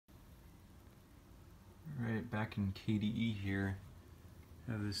Alright, back in KDE here,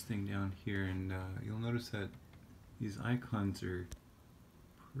 I have this thing down here, and you'll notice that these icons are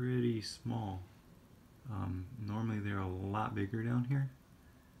pretty small. Normally they're a lot bigger down here,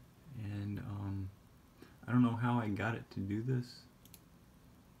 and I don't know how I got it to do this,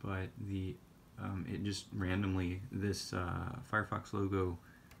 but it just randomly, this Firefox logo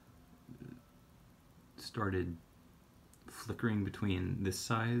started flickering between this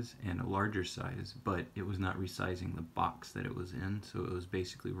size and a larger size, but it was not resizing the box that it was in, so it was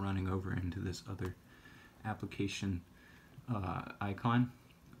basically running over into this other application icon,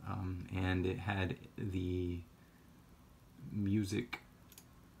 and it had the music,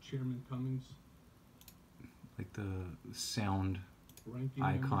 Chairman Cummings, like the sound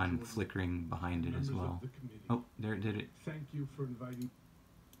icon flickering behind it as well. Oh, there it did it. Thank you for inviting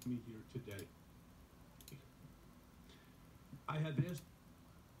me here today. I had asked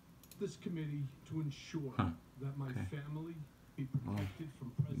this committee to ensure that my family be protected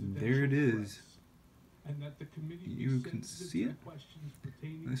from presidential there it is. threats, and that the committee You be can sensitive see to it. questions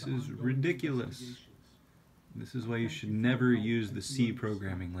pertaining This to is ongoing ridiculous. investigations. This is why you Thank should you for never your help use and the to C understand.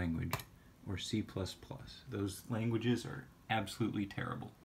 programming language or C++. Those languages are absolutely terrible.